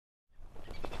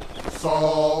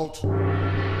Salt.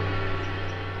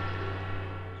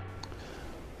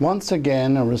 Once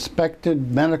again, a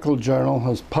respected medical journal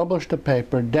has published a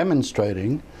paper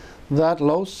demonstrating that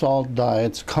low-salt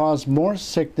diets cause more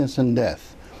sickness and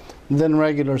death than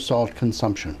regular salt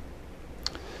consumption.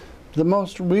 The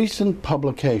most recent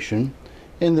publication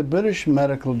in the British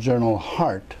medical journal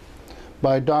Heart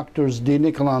by Drs. Di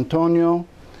Nicolantonio,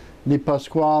 Di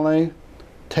Pasquale,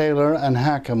 Taylor, and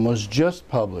Hackham was just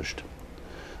published.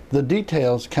 The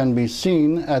details can be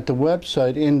seen at the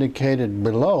website indicated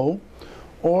below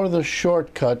or the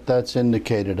shortcut that's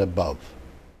indicated above.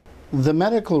 The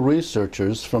medical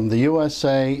researchers from the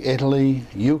USA, Italy,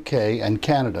 UK, and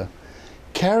Canada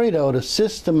carried out a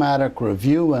systematic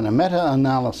review and a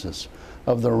meta-analysis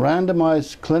of the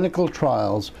randomized clinical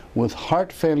trials with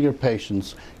heart failure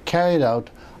patients carried out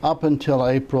up until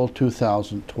April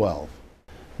 2012.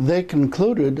 They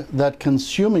concluded that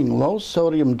consuming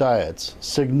low-sodium diets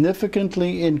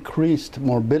significantly increased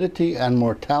morbidity and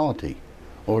mortality,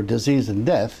 or disease and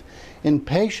death, in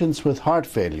patients with heart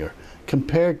failure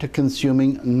compared to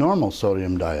consuming normal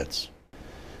sodium diets.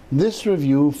 This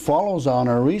review follows on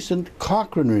a recent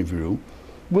Cochrane review,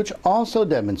 which also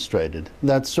demonstrated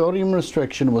that sodium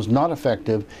restriction was not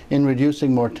effective in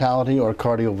reducing mortality or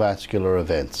cardiovascular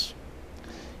events.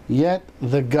 Yet,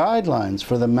 the guidelines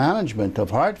for the management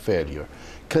of heart failure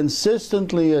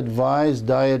consistently advise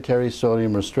dietary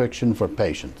sodium restriction for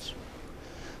patients.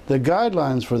 The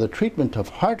guidelines for the treatment of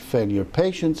heart failure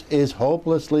patients is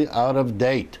hopelessly out of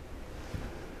date.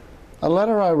 A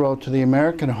letter I wrote to the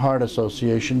American Heart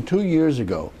Association 2 years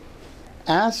ago,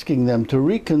 asking them to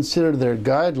reconsider their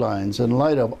guidelines in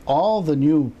light of all the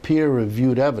new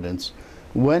peer-reviewed evidence,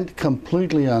 went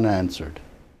completely unanswered.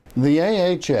 The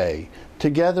AHA,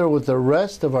 together with the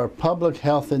rest of our public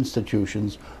health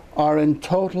institutions, are in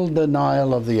total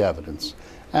denial of the evidence,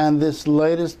 and this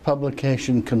latest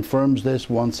publication confirms this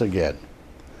once again.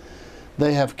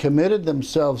 They have committed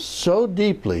themselves so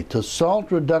deeply to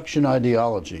salt reduction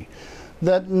ideology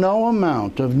that no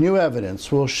amount of new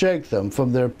evidence will shake them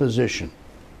from their position.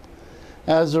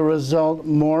 As a result,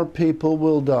 more people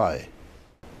will die.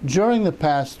 During the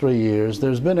past 3 years,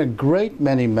 there's been a great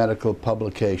many medical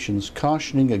publications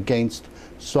cautioning against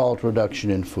salt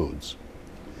reduction in foods.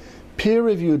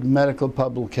 Peer-reviewed medical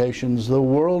publications the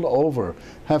world over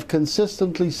have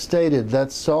consistently stated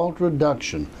that salt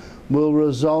reduction will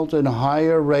result in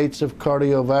higher rates of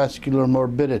cardiovascular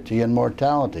morbidity and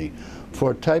mortality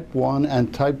for type 1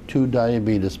 and type 2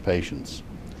 diabetes patients.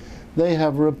 They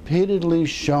have repeatedly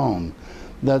shown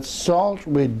that salt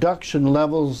reduction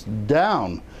levels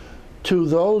down to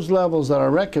those levels that are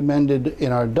recommended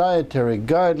in our dietary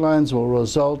guidelines will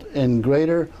result in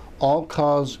greater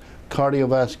all-cause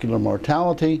cardiovascular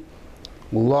mortality,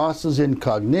 losses in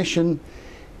cognition,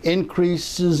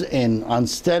 increases in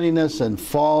unsteadiness and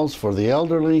falls for the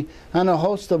elderly, and a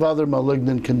host of other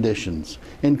malignant conditions,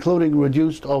 including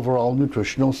reduced overall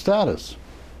nutritional status.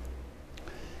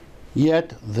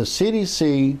 Yet the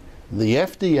CDC, the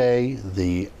FDA,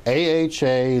 the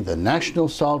AHA, the National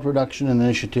Salt Reduction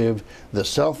Initiative, the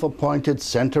self-appointed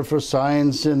Center for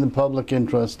Science in the Public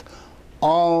Interest,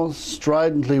 all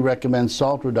stridently recommend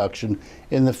salt reduction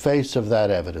in the face of that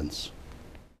evidence.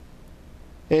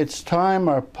 It's time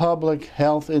our public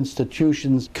health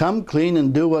institutions come clean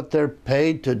and do what they're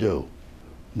paid to do.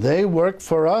 They work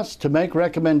for us to make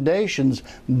recommendations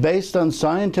based on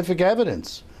scientific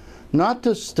evidence, not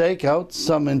to stake out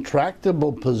some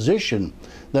intractable position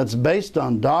that's based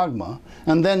on dogma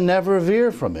and then never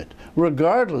veer from it,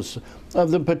 regardless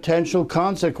of the potential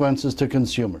consequences to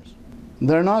consumers.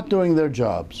 They're not doing their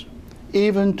jobs,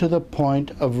 even to the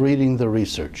point of reading the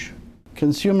research.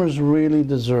 Consumers really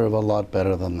deserve a lot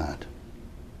better than that.